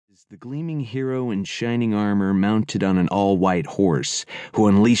is the gleaming hero in shining armor mounted on an all-white horse, who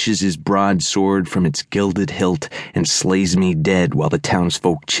unleashes his broadsword from its gilded hilt and slays me dead while the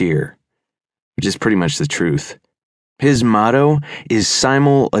townsfolk cheer. Which is pretty much the truth. His motto is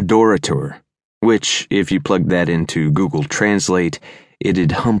Simul Adorator, which, if you plug that into Google Translate,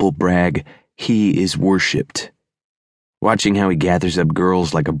 it'd humble brag, he is worshipped. Watching how he gathers up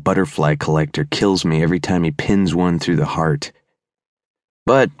girls like a butterfly collector kills me every time he pins one through the heart.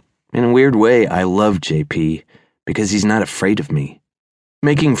 But, in a weird way, I love JP, because he's not afraid of me.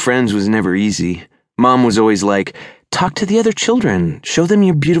 Making friends was never easy. Mom was always like, talk to the other children, show them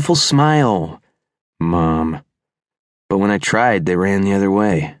your beautiful smile. Mom. But when I tried, they ran the other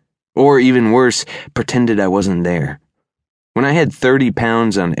way. Or even worse, pretended I wasn't there. When I had 30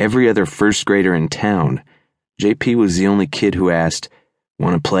 pounds on every other first grader in town, JP was the only kid who asked,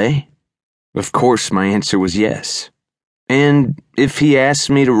 "Want to play?" Of course, my answer was yes. And if he asked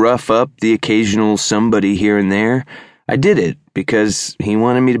me to rough up the occasional somebody here and there, I did it because he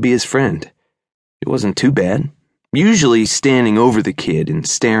wanted me to be his friend. It wasn't too bad. Usually standing over the kid and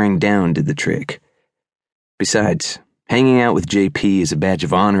staring down did the trick. Besides, hanging out with JP is a badge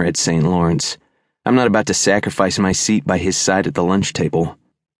of honor at St. Lawrence. I'm not about to sacrifice my seat by his side at the lunch table.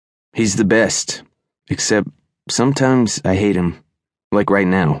 He's the best, except sometimes I hate him, like right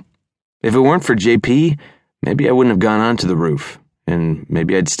now. If it weren't for JP, maybe I wouldn't have gone onto the roof, and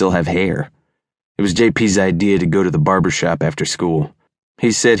maybe I'd still have hair. It was JP's idea to go to the barbershop after school.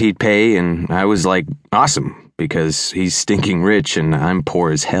 He said he'd pay, and I was like, awesome, because he's stinking rich and I'm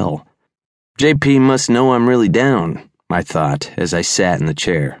poor as hell. JP must know I'm really down, I thought, as I sat in the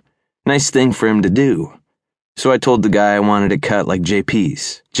chair. Nice thing for him to do. So I told the guy I wanted it cut like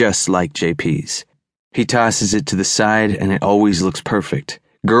JP's, just like JP's. He tosses it to the side, and it always looks perfect.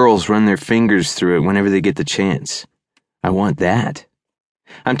 Girls run their fingers through it whenever they get the chance. I want that.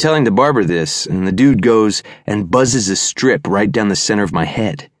 I'm telling the barber this, and the dude goes and buzzes a strip right down the center of my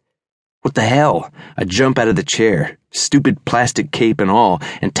head. What the hell? I jump out of the chair, stupid plastic cape and all,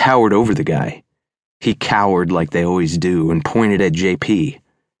 and towered over the guy. He cowered like they always do and pointed at JP.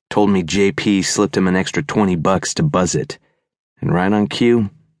 Told me JP slipped him an extra $20 to buzz it. And right on cue,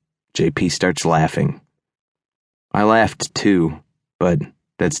 JP starts laughing. I laughed too, but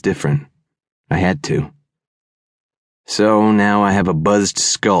that's different. I had to. So now I have a buzzed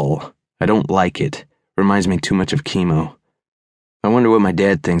skull. I don't like it. Reminds me too much of chemo. I wonder what my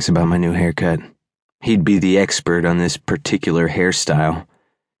dad thinks about my new haircut. He'd be the expert on this particular hairstyle.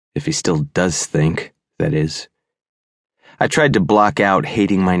 If he still does think, that is. I tried to block out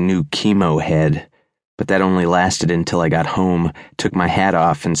hating my new chemo head, but that only lasted until I got home, took my hat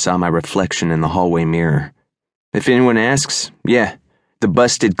off, and saw my reflection in the hallway mirror. If anyone asks, yeah, the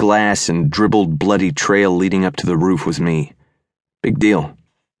busted glass and dribbled bloody trail leading up to the roof was me. Big deal.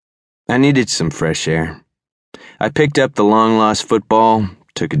 I needed some fresh air. I picked up the long-lost football,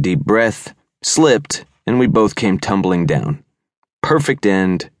 took a deep breath, slipped, and we both came tumbling down. Perfect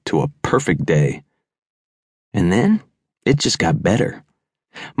end to a perfect day. And then, it just got better.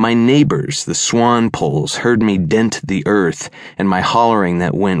 My neighbors, the Swanpoles, heard me dent the earth and my hollering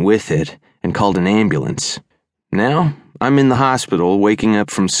that went with it and called an ambulance. Now, I'm in the hospital waking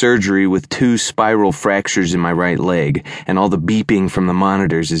up from surgery with 2 spiral fractures in my right leg, and all the beeping from the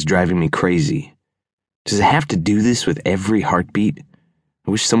monitors is driving me crazy. Does it have to do this with every heartbeat?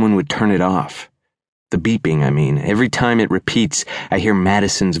 I wish someone would turn it off. The beeping, I mean. Every time it repeats, I hear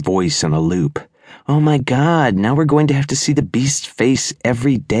Madison's voice on a loop. Oh my God, now we're going to have to see the beast's face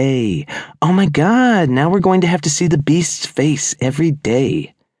every day. Oh my God, now we're going to have to see the beast's face every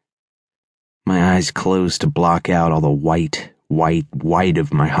day. My eyes closed to block out all the white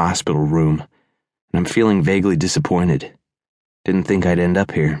of my hospital room, and I'm feeling vaguely disappointed. Didn't think I'd end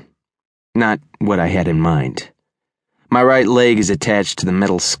up here. Not what I had in mind. My right leg is attached to the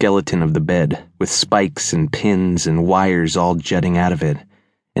metal skeleton of the bed, with spikes and pins and wires all jutting out of it.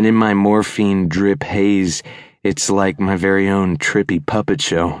 And in my morphine drip haze, it's like my very own trippy puppet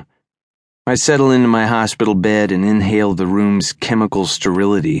show. I settle into my hospital bed and inhale the room's chemical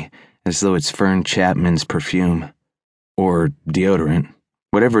sterility, as though it's Fern Chapman's perfume. Or deodorant.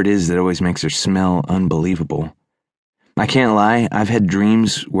 Whatever it is that always makes her smell unbelievable. I can't lie, I've had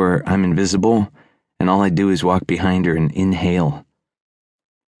dreams where I'm invisible, and all I do is walk behind her and inhale.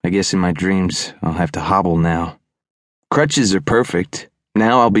 I guess in my dreams, I'll have to hobble now. Crutches are perfect.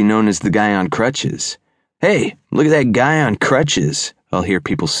 Now I'll be known as the guy on crutches. Hey, look at that guy on crutches, I'll hear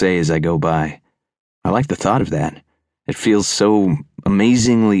people say as I go by. I like the thought of that. It feels so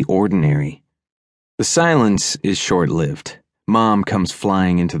amazingly ordinary. The silence is short-lived. Mom comes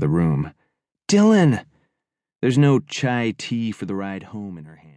flying into the room. Dylan! There's no chai tea for the ride home in her hand.